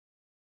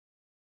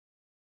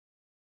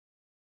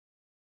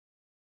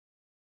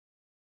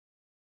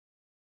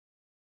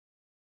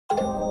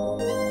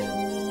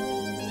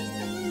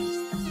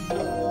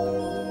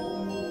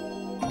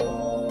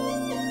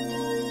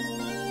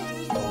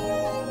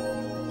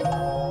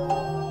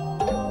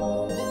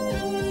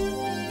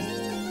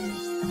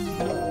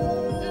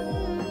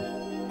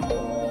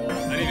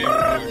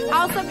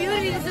House of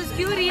Beauty, this is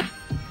Cutie.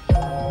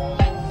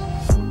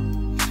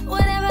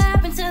 Whatever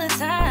happened to the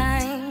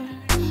time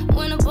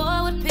when a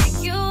boy would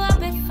pick you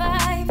up at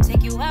 5,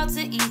 take you out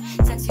to eat,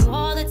 text you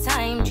all the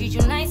time, treat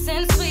you nice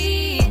and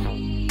sweet?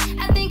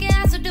 I think it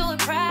has to do with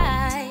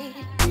pride.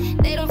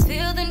 They don't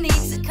feel the need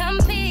to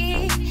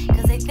compete,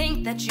 cause they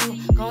think that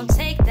you gon'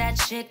 take that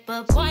shit,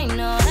 but boy,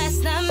 no, that's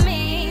not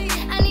me.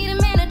 I need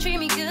a man to treat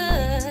me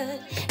good,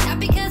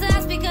 not because I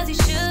ask, because he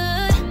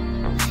should,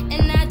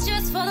 and not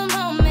just for the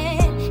moment.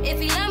 If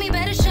he love me,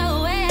 better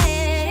show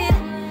it,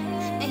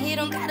 and he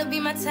don't gotta be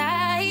my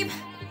type,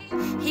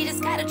 he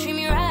just gotta treat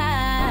me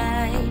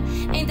right.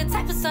 Ain't the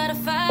type to start a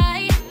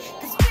fight,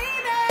 cause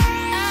baby,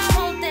 I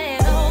want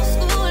that old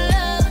school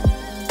love.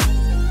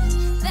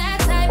 That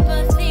type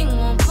of thing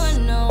won't put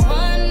no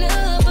one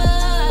above.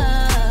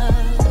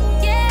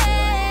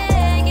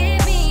 Yeah,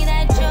 give me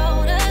that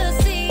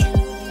Jodeci.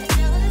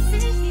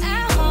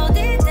 I'll hold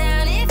it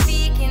down if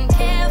he can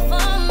care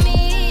for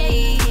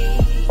me.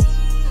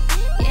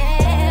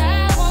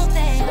 Yeah, I want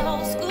that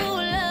old school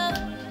love.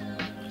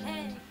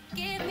 Hey,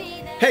 give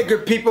me that. Hey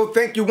good people,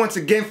 thank you once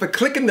again for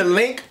clicking the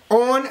link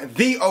on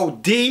the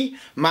OD.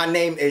 My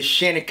name is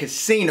Shannyn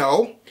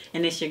Casino.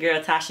 And it's your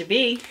girl Tasha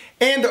B.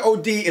 And the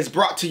OD is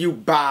brought to you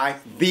by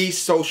the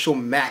Social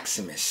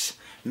Maximus.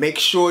 Make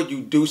sure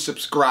you do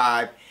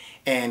subscribe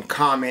and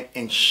comment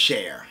and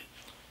share.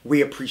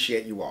 We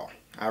appreciate you all.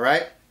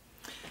 Alright?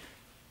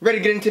 Ready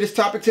to get into this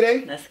topic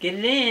today? Let's get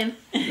it in.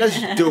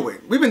 Let's do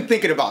it. We've been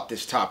thinking about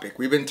this topic.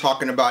 We've been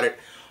talking about it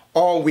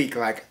all week,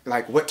 like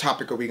what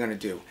topic are we gonna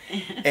do?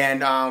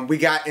 And we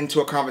got into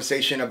a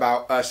conversation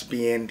about us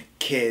being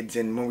kids,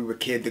 and when we were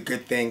kids, the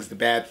good things, the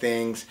bad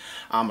things.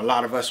 A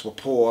lot of us were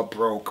poor,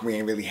 broke, we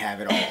didn't really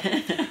have it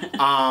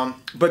all.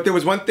 But there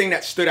was one thing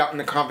that stood out in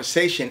the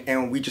conversation,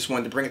 and we just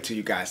wanted to bring it to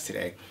you guys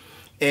today.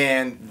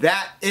 And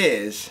that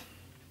is,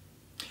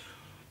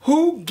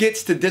 who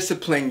gets to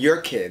discipline your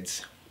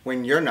kids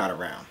when you're not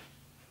around?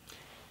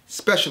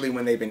 Especially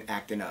when they've been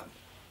acting up.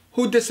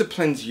 Who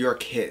disciplines your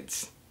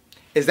kids?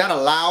 Is that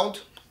allowed?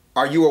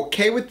 Are you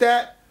okay with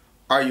that?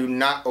 Are you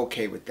not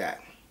okay with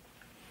that?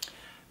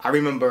 I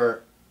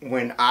remember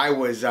when I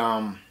was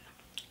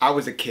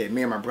a kid,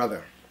 me and my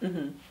brother,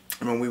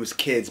 when we was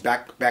kids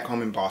back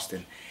home in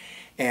Boston,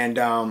 and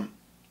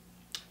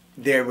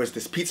there was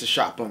this pizza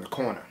shop on the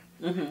corner,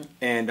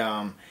 and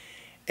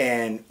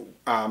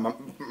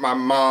my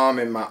mom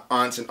and my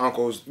aunts and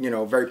uncles, you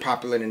know, very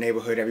popular in the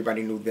neighborhood.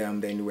 Everybody knew them.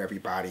 They knew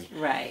everybody.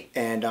 Right.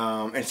 And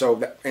so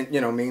that,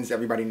 you know, means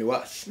everybody knew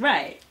us.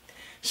 Right.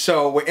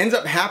 So what ends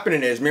up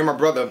happening is, me and my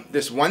brother,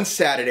 this one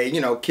Saturday, you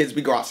know, kids,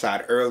 we go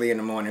outside early in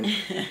the morning.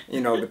 You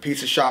know, the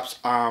pizza shops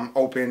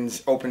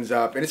opens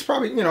up, and it's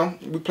probably, you know,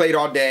 we played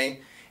all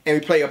day,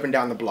 and we play up and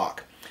down the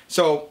block.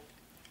 So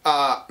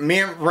me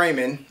and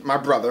Raymond, my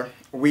brother,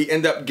 we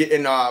end up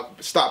getting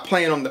start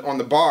playing on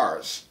the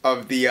bars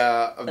of the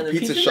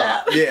pizza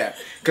shop. Yeah,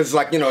 because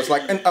like, you know, it's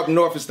like up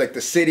north, it's like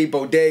the city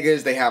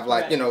bodegas. They have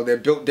like, you know, they're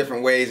built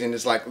different ways, and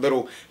there's like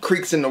little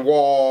creaks in the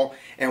wall.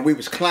 And we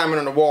was climbing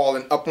on the wall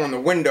and up on the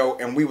window,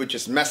 and we were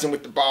just messing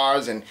with the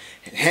bars and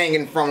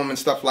hanging from them and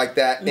stuff like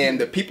that. And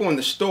the people in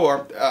the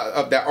store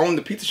that owned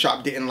the pizza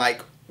shop didn't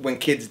like when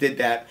kids did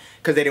that,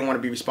 because they didn't want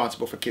to be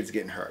responsible for kids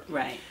getting hurt.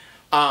 Right.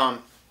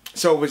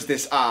 So it was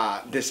this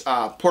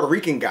Puerto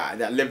Rican guy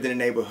that lived in the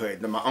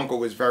neighborhood that my uncle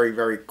was very,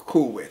 very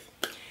cool with,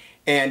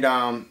 and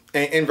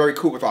very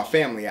cool with our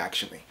family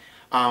actually,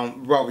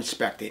 well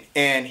respected.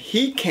 And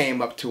he came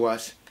up to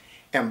us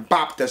and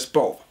bopped us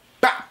both.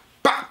 Bop,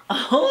 bop.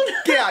 Oh,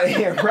 get out of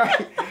here,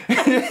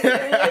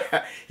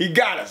 right? He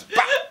got us.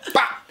 Bop,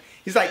 bop.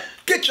 He's like,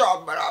 get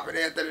your butt off of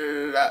there. Da, da,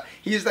 da, da.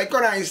 He's like,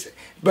 go down.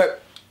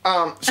 But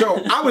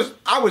so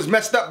I was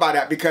messed up by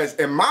that, because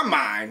in my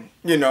mind,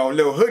 you know,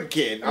 little hood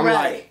kid, I'm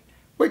like,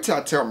 wait till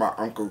I tell my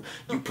uncle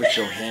you put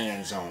your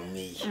hands on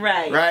me.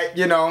 Right. Right,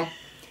 you know?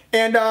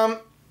 And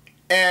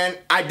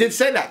I did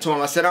say that to him.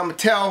 I said, I'm gonna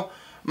tell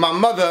my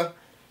mother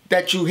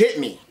that you hit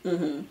me.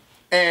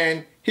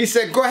 And he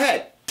said, go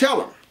ahead,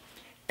 tell him.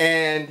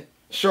 And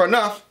sure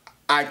enough,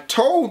 I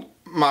told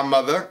my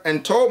mother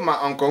and told my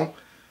uncle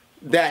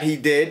that he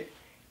did,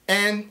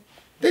 and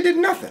they did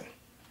nothing.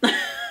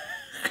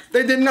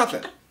 They did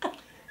nothing.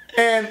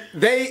 And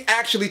they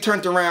actually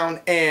turned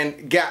around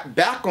and got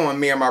back on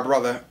me and my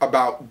brother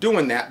about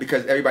doing that,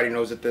 because everybody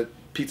knows that the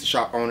pizza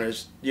shop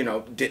owners, you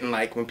know, didn't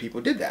like when people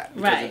did that.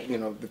 Because right. Of, you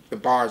know, the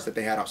bars that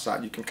they had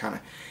outside, you can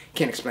can't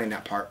explain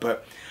that part.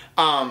 But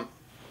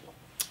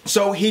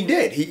so he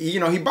did. He you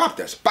know, he bopped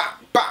us.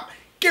 Bop, bop.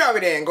 Get over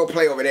there and go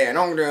play over there. And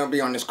I'm gonna be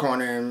on this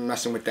corner and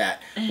messing with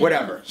that.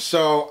 Whatever.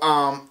 So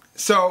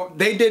so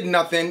they did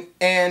nothing,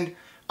 and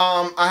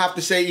I have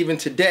to say, even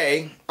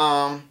today,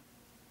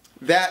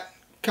 that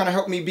kind of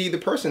helped me be the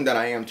person that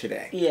I am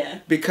today. Yeah.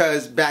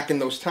 Because back in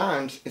those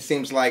times, it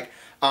seems like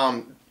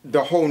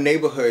the whole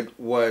neighborhood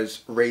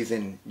was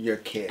raising your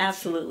kids.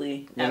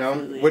 Absolutely. You know?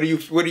 Absolutely.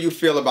 What do you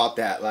feel about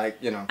that? Like,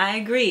 you know. I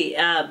agree.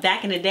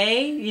 Back in the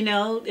day, you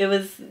know, it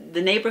was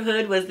the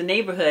neighborhood was the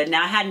neighborhood.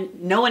 Now,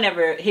 no one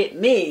ever hit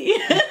me.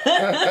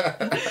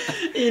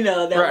 you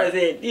know, that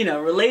wasn't, you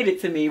know, related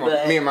to me.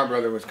 But me and my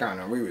brother was kind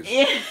of, we was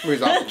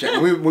off the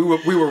chain. We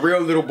were real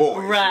little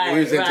boys. Right, we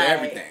was into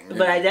everything.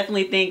 But I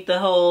definitely think the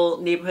whole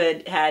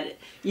neighborhood had,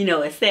 you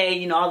know, a say.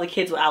 You know, all the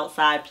kids were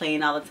outside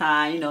playing all the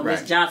time. You know,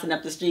 Miss Johnson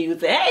up the street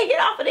would say, "Hey, get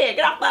off of there,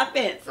 get off my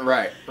fence."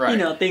 Right. You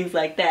know, things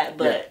like that.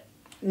 But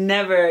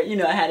never, you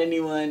know, had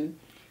anyone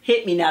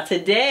hit me. Now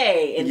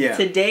today, in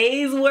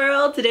today's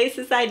world, today's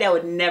society, that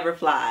would never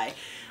fly.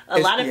 A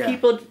lot of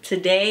people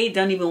today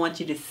don't even want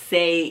you to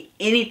say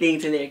anything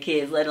to their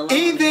kids, let alone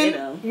hit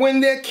them. Even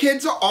when their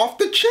kids are off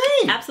the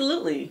chain.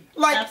 Absolutely.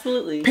 Like,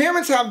 absolutely.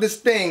 Parents have this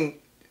thing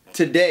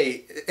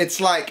today.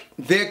 It's like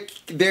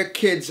their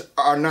kids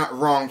are not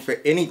wrong for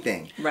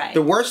anything. Right.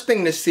 The worst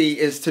thing to see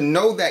is to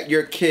know that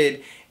your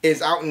kid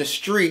is out in the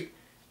street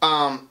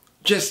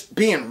just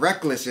being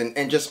reckless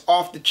and just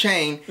off the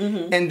chain,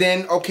 and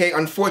then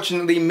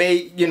unfortunately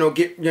may get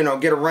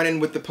a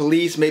run-in with the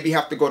police, maybe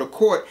have to go to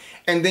court,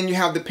 and then you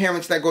have the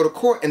parents that go to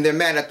court and they're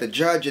mad at the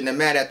judge and they're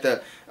mad at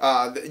the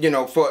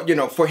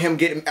for him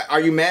getting.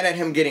 Are you mad at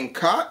him getting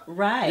caught?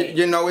 Right.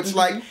 You know, it's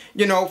like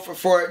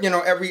for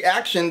every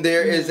action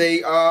there is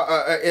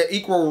a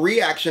equal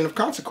reaction of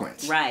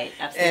consequence. Right.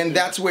 Absolutely. And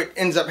that's what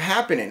ends up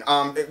happening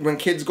when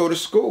kids go to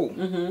school.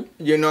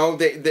 You know,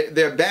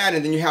 they're bad,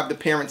 and then you have the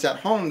parents at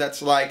home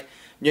that's like,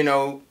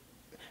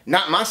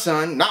 not my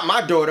son, not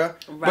my daughter,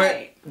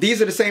 but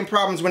these are the same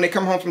problems when they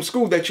come home from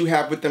school that you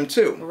have with them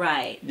too.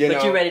 Right.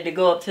 But you're ready to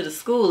go up to the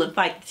school and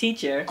fight the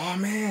teacher. Oh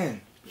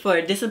man. For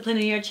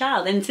disciplining your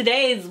child. In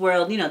today's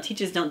world,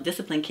 teachers don't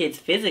discipline kids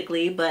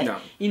physically,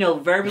 but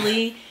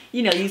verbally,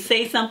 you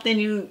say something,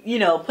 you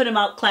put them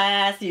out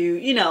class,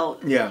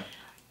 yeah.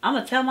 I'm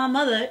gonna tell my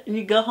mother, and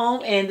you go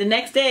home, and the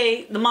next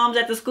day, the mom's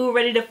at the school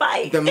ready to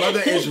fight. The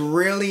mother is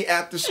really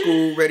at the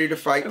school ready to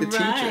fight the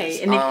teachers.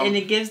 And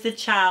it gives the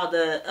child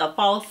a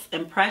false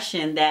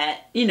impression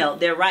that,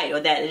 they're right, or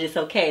that it is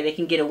okay. They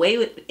can get away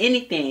with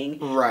anything.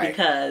 Right.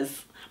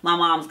 Because my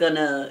mom's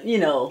gonna,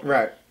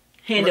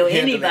 handle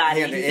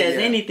anybody who says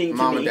anything to me.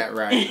 Mom and dad,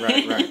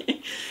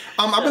 right.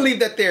 I believe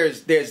that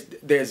there's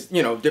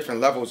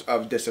different levels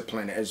of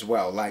discipline as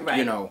well. Like,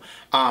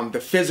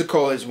 the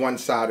physical is one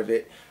side of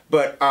it.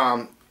 But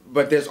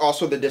there's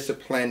also the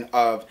discipline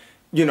of,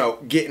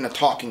 getting a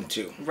talking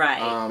to.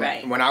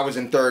 Right. When I was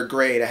in 3rd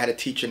grade, I had a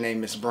teacher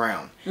named Miss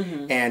Brown.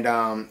 And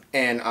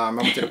I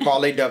went to the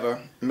Parley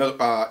Dover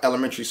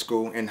Elementary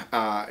School in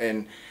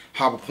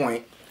Harbor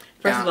Point.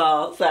 First of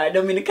all, sorry, I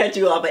don't mean to cut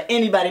you off, but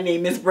anybody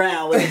named Miss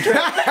Brown was a trip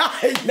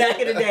back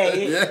in the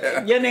day.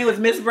 Yeah. Your name was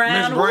Miss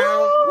Brown? Miss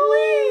Brown.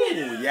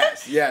 Woo!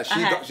 Yes.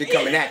 She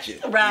coming at you.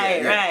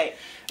 Right.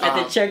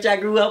 At the church I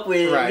grew up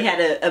with, we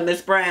had a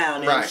Miss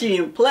Brown, and she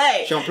didn't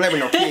play. She don't play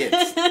with no kids.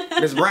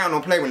 Miss Brown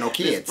don't play with no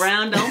kids. Miss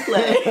Brown don't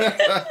play.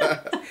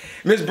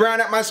 Miss Brown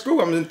at my school,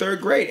 I was in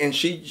 3rd grade, and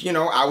she,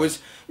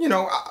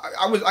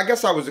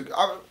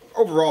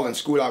 overall in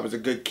school I was a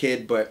good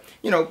kid, but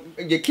you're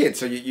a kid,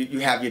 so you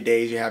have your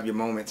days, you have your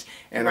moments,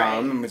 and I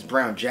remember Miss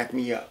Brown jacked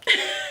me up,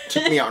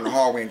 took me out in the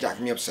hallway and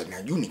jacked me up, said, "Now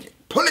you need to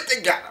pull it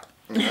together."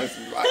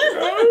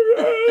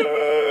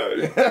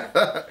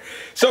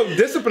 So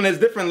discipline is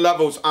different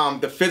levels.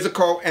 The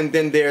physical, and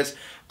then there's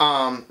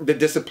the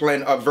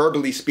discipline of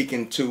verbally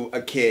speaking to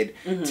a kid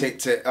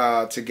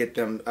to get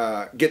them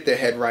get their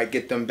head right,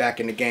 get them back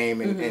in the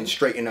game, and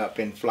straighten up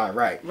and fly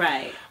right.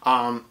 Right.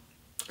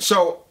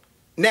 So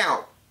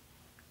now,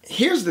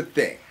 here's the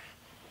thing.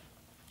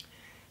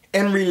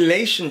 In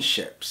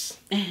relationships,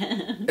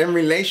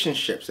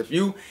 if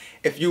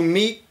you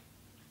meet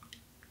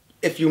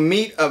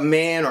a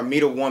man or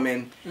meet a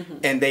woman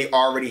and they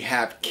already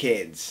have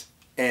kids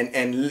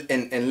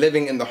and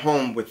living in the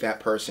home with that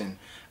person,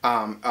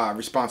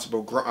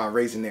 responsible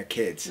raising their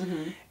kids,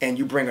 and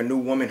you bring a new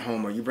woman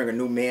home or you bring a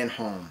new man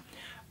home,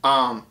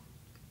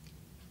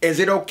 is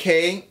it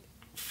okay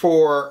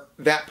for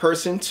that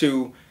person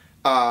to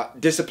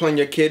discipline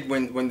your kid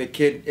when the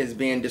kid is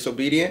being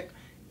disobedient?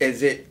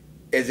 Is it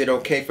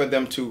okay for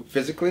them to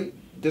physically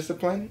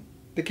discipline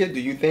the kid, do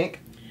you think?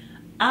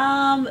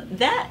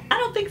 That I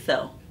don't think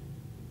so.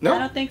 No? I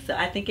don't think so.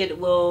 I think it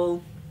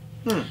will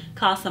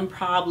cause some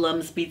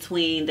problems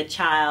between the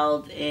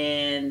child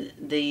and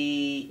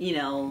the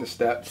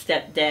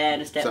stepdad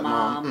and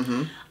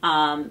stepmom.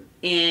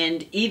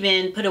 And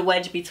even put a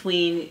wedge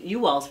between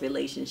you all's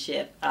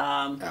relationship.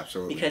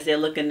 Absolutely. Because they're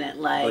looking at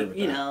like,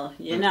 you're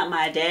not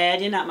my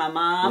dad, you're not my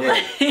mom.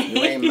 Yeah,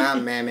 you ain't my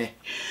mammy.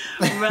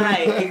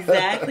 Right,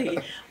 exactly.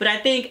 But I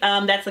think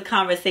that's a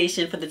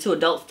conversation for the two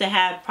adults to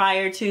have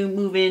prior to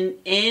moving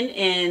in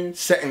and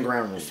setting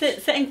ground rules.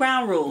 Setting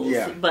ground rules.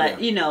 Yeah. But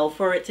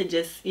for it to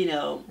just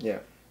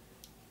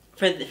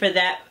for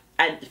that.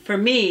 For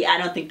me, I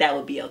don't think that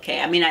would be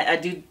okay. I mean, I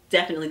do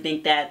definitely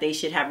think that they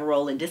should have a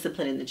role in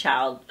disciplining the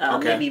child,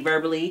 maybe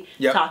verbally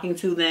talking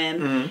to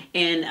them,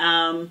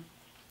 and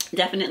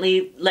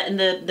definitely letting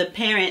the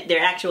parent, their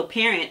actual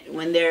parent,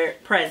 when they're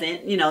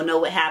present, know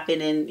what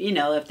happened, and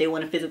if they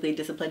want to physically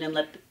discipline them,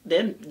 let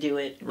them do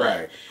it.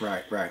 But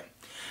right.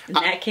 In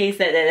that case,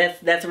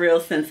 that's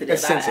real sensitive.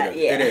 It's sensitive.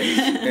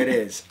 It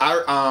is.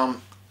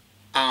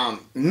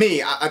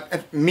 me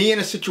in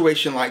a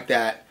situation like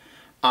that,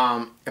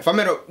 if I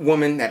met a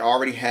woman that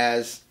already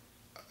has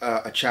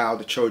a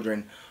child,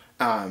 children,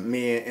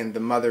 me and the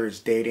mother is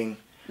dating,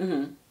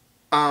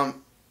 I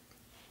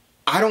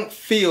don't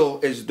feel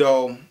as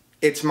though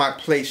it's my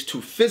place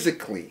to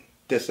physically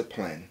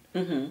discipline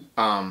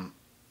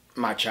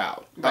my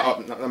child.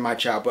 Not my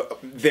child, but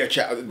their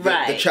child.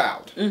 The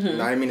child. I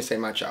didn't mean to say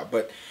my child,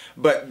 but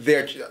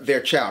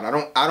their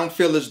child. I don't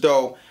feel as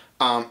though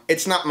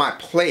it's not my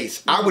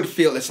place. I would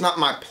feel it's not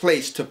my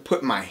place to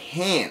put my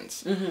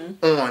hands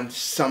on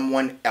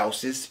someone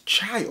else's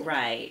child.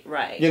 Right.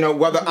 You know,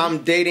 whether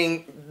I'm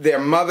dating their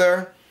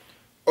mother,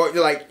 or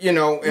like, you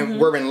know, and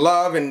we're in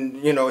love,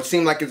 and, you know, it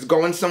seemed like it's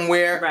going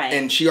somewhere,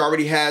 and she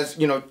already has,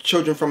 you know,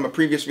 children from a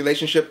previous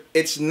relationship.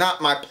 It's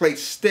not my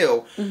place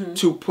still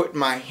to put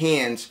my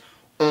hands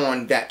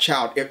on that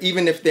child,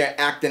 even if they're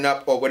acting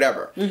up or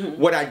whatever.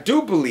 What I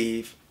do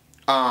believe,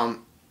 I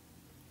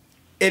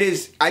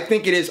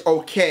think it is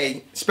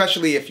okay,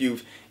 especially if you're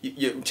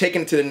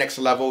taken it to the next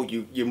level.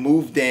 You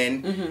moved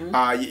in,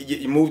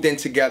 you moved in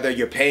together.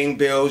 You're paying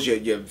bills.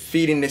 You're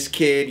feeding this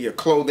kid. You're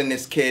clothing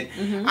this kid.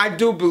 I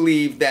do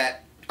believe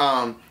that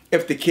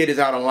if the kid is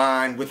out of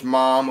line with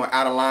mom or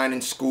out of line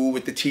in school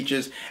with the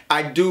teachers,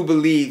 I do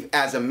believe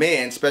as a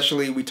man,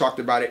 especially we talked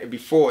about it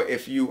before,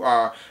 if you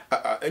are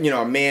you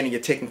know, a man and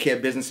you're taking care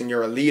of business and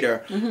you're a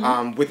leader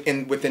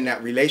within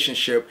that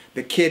relationship,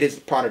 the kid is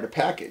part of the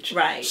package.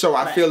 So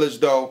I feel as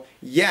though,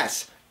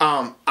 yes,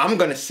 I'm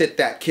gonna sit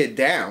that kid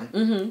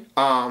down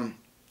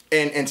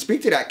and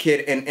speak to that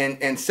kid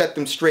and set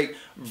them straight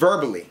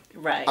verbally.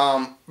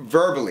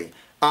 Verbally.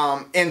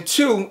 And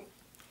two,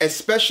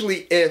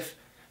 especially if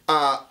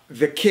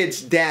the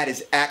kid's dad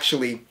is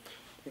actually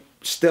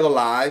still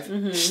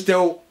alive,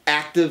 still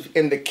active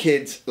in the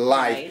kid's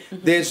life.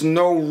 There's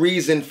no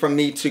reason for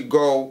me to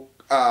go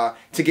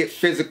to get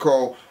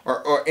physical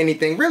or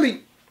anything.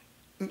 Really,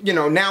 you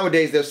know,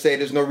 nowadays they'll say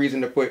there's no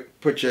reason to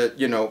put your,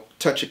 you know,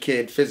 touch a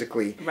kid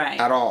physically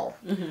at all.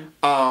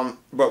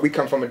 But we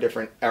come from a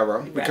different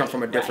era. We come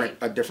from a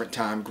different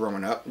time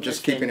growing up.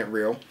 Just keeping it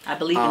real. I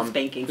believe in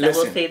spankings. I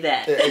will say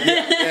that.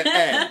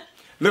 And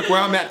look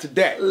where I'm at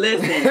today.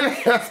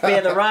 Listen,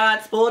 spare the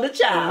rod, spoil the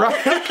child.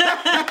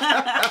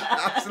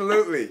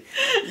 Absolutely.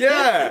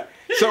 Yeah.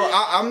 So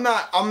I'm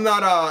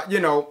not. You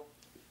know,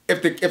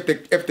 if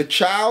the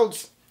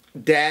child's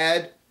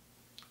dad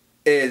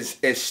is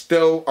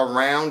still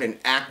around and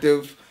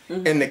active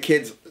in the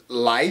kid's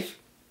life,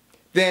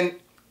 then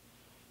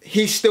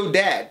he's still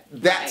dad.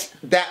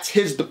 That's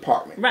his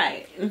department.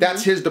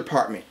 That's his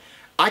department.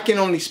 I can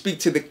only speak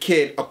to the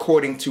kid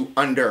according to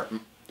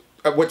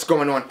what's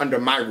going on under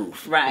my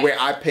roof, where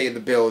I pay the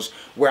bills,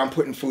 where I'm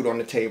putting food on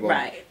the table,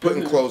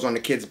 putting clothes on the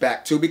kid's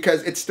back too,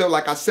 because it's still,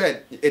 like I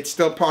said, it's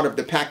still part of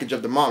the package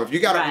of the mom. If you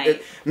got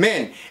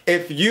men,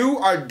 if you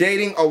are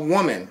dating a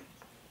woman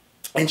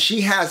and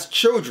she has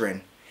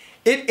children,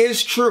 it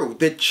is true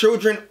that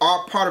children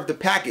are part of the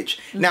package.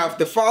 Now, if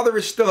the father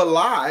is still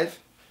alive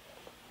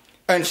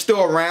and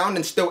still around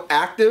and still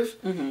active,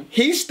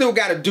 he's still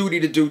got a duty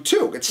to do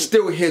too. It's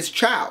still his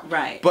child.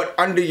 But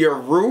under your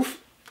roof,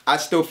 I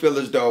still feel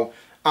as though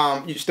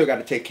you still got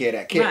to take care of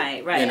that kid.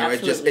 You know,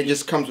 it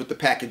just comes with the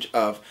package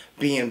of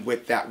being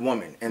with that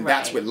woman, and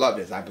that's what love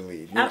is, I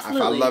believe. You know, if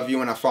I love you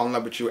and I fall in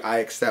love with you, I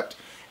accept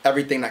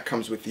everything that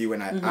comes with you,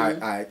 and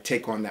I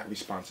take on that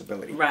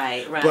responsibility.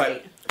 But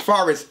as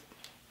far as,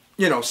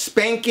 you know,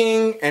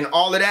 spanking and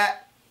all of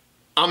that,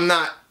 I'm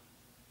not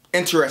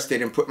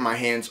interested in putting my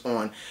hands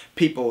on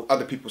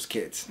other people's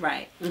kids.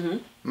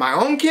 My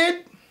own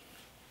kid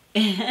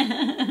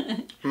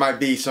might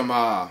be some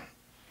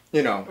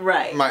you know,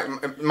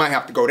 might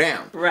have to go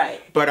down.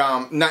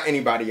 But not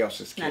anybody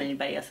else's kid. Not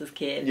anybody else's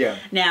kid. Yeah.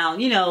 Now,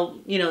 you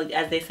know,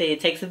 as they say, it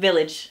takes a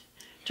village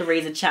to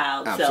raise a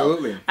child.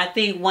 Absolutely. So I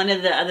think one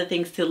of the other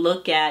things to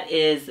look at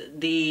is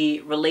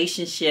the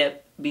relationship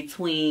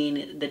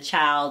between the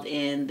child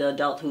and the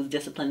adult who's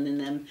disciplining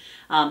them,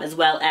 as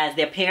well as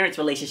their parents'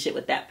 relationship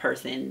with that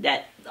person.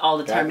 That all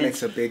determines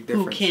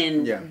who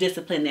can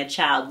discipline their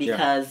child,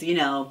 because you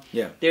know,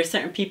 there's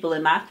certain people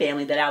in my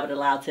family that I would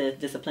allow to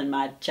discipline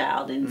my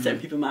child, and certain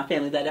people in my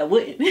family that I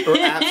wouldn't.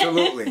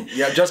 Absolutely.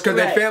 Yeah, just because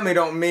they're family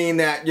don't mean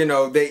that, you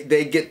know,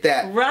 they get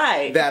that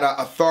that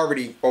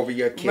authority over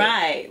your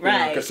kid.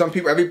 Because some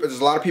people, there's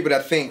a lot of people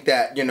that think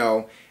that, you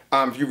know,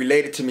 if you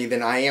relate it to me,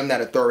 then I am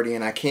that authority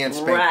and I can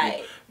spank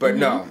you. But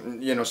no,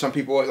 you know, some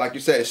people, like you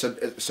said,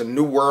 it's a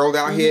new world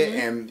out here,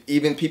 and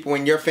even people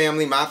in your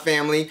family, my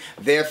family,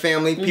 their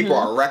family, people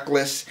are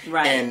reckless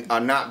and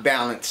are not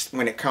balanced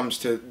when it comes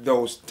to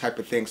those type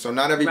of things. So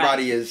not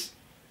everybody is,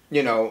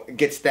 you know,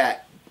 gets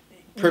that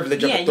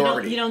privilege of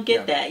authority. You don't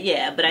get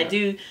that, but I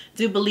do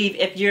believe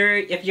if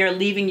you're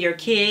leaving your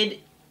kid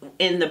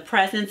in the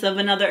presence of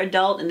another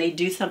adult and they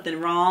do something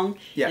wrong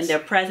in their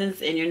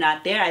presence and you're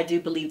not there, I do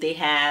believe they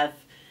have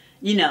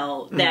you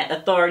know, that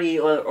authority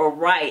or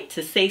right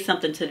to say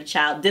something to the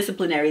child,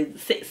 disciplinary,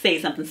 say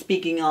something,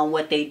 speaking on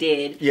what they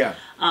did. Yeah.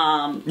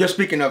 You're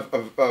speaking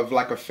of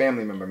like a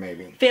family member,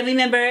 maybe. Family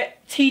member,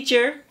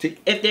 teacher.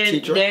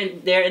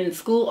 If they're in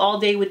school all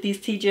day with these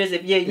teachers,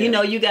 if you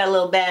know you got a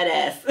little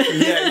badass.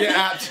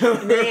 Yeah,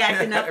 absolutely. They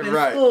acting up in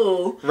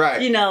school.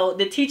 Right. You know,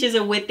 the teachers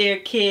are with their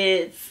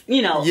kids,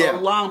 you know, a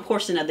long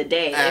portion of the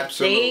day.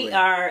 Absolutely. If they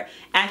are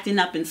acting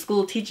up in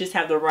school, teachers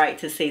have the right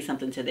to say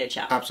something to their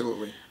child.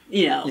 Absolutely.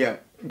 You know.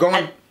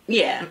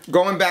 Yeah.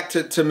 Going back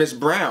to Miss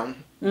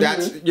Brown,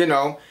 that's, you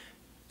know,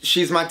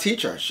 she's my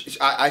teacher.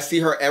 I see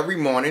her every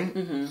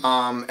morning.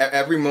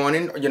 Every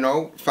morning, you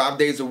know, 5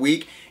 days a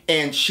week.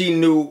 And she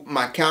knew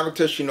my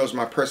character. She knows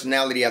my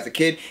personality as a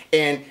kid.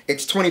 And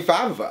it's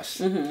 25 of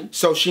us.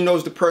 So she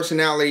knows the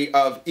personality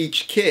of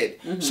each kid.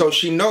 So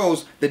she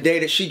knows the day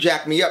that she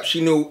jacked me up, she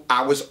knew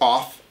I was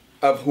off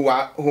of who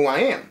I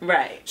am.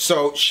 Right.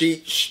 So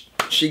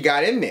she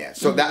got in there.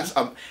 So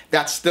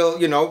that's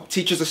still, you know,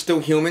 teachers are still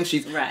human.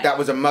 That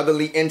was a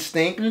motherly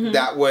instinct.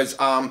 That was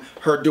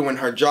her doing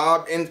her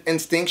job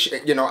instinct.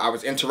 You know, I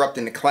was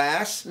interrupting the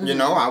class. You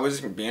know, I was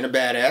being a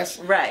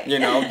badass. Right. You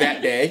know,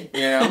 that day,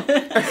 you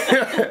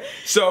know.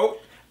 So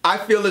I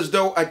feel as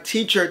though a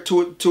teacher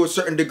to a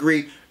certain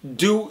degree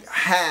do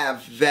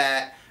have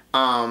that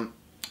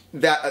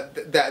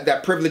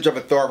that privilege of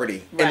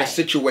authority in a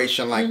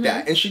situation like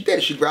that. And she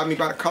did. She grabbed me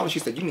by the collar and she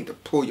said, you need to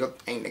pull your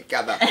thing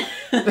together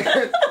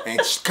and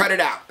cut it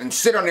out and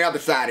sit on the other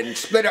side and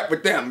split up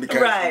with them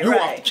because you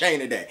off the chain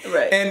today.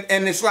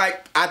 And it's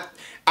like,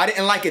 I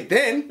didn't like it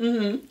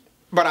then,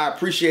 but I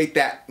appreciate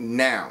that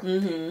now.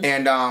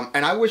 And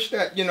I wish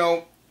that, you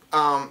know,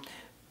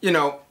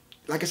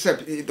 like I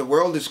said, the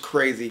world is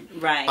crazy.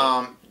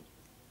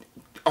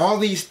 All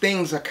these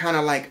things are kind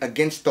of like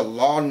against the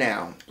law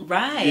now.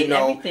 You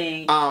know?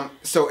 Everything.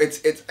 So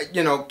it's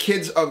you know,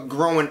 kids are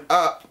growing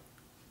up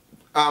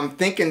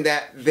thinking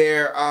that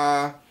they're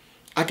I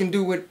can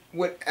do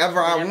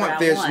whatever I want.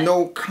 There's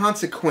no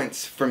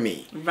consequence for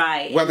me.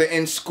 Whether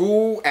in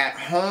school, at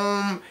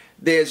home,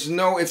 there's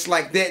no, it's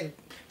like that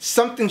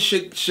something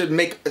should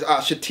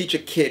teach a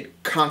kid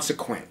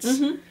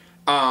consequence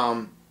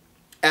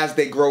as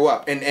they grow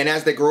up. And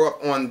as they grow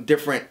up on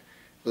different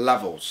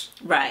levels,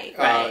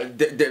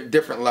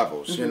 different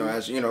levels. You know,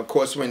 as you know, of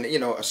course, when you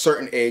know a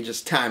certain age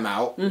is time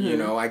out. You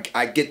know,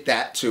 I get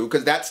that too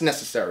because that's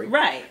necessary.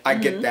 I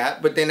get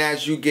that, but then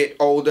as you get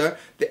older,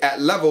 at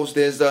levels,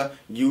 there's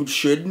you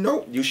should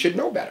know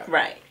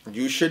better.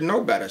 You should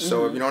know better.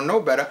 So if you don't know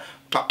better,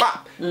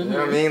 pop. You know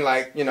what I mean?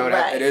 Like, you know,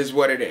 that it is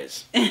what it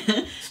is.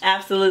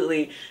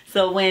 Absolutely.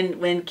 So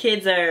when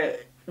kids are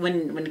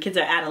when kids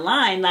are out of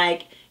line,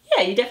 like.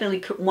 Yeah, you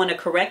definitely want to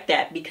correct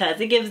that because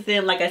it gives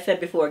them, like I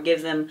said before, it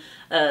gives them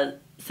a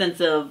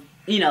sense of,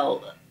 you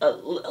know,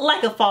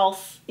 like a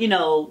false, you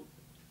know,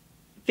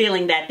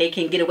 feeling that they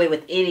can get away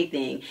with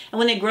anything. And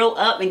when they grow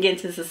up and get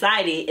into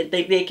society and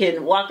think they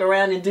can walk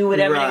around and do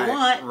whatever they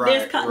want,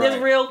 there's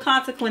real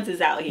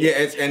consequences out here.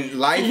 Yeah, and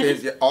life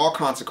is all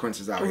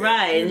consequences out here.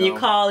 And you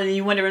call and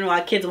you're wondering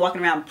why kids are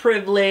walking around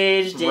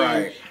privileged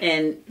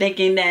and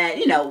thinking that,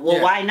 you know,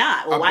 well, why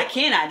not? Well, why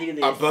can't I do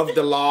this? Above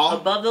the law.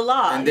 Above the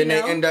law. And then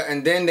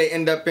they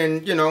end up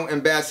in, you know,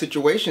 in bad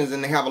situations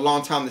and they have a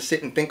long time to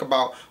sit and think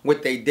about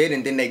what they did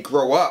and then they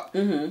grow up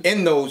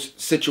in those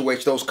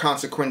situations, those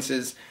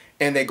consequences.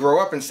 And they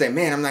grow up and say,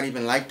 man, I'm not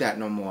even like that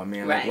no more,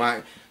 man. Like,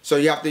 why? So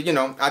you have to, you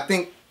know, I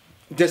think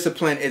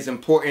discipline is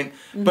important.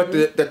 But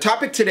the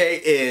topic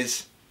today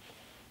is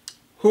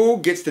who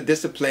gets to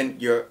discipline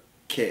your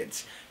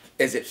kids?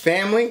 Is it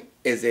family?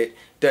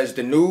 Does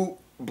the new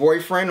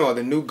boyfriend or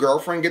the new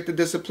girlfriend get to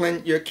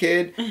discipline your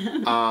kid?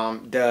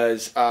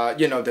 Does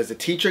the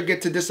teacher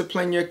get to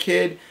discipline your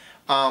kid?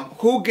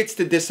 Who gets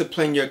to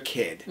discipline your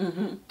kid?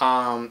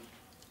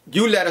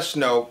 You let us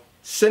know.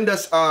 Send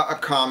us a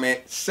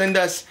comment. Send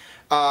us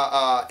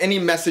any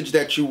message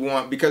that you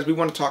want because we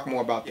want to talk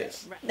more about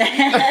this.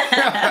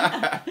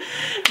 That's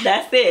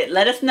it.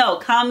 Let us know.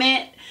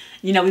 Comment.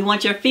 You know, we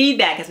want your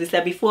feedback. As we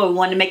said before, we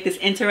want to make this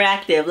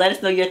interactive. Let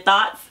us know your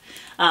thoughts.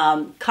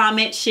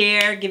 Comment,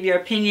 share, give your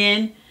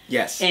opinion.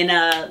 Yes. And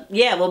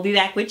yeah, we'll be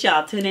back with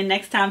y'all. Tune in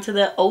next time to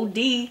the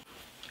OD.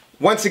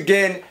 Once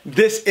again,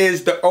 this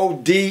is the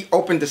OD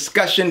Open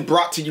Discussion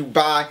brought to you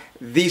by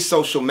The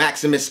Social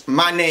Maximus.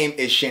 My name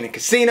is Shannyn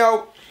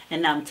Casino.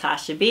 And I'm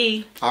Tasha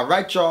B. All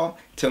right, y'all.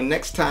 Till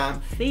next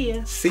time. See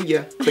ya. See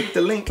ya. Click the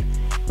link.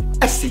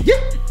 I see ya.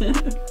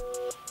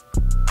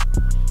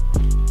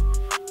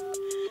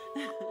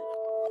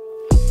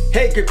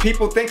 Hey, good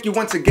people. Thank you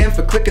once again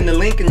for clicking the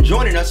link and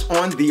joining us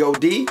on the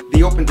OD,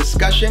 The Open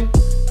Discussion,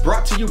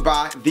 brought to you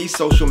by The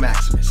Social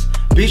Maximus.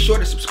 Be sure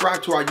to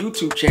subscribe to our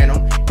YouTube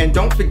channel and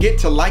don't forget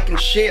to like and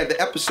share the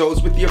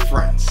episodes with your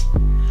friends.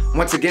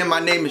 Once again, my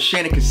name is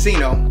Shannyn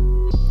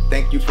Casino.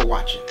 Thank you for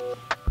watching.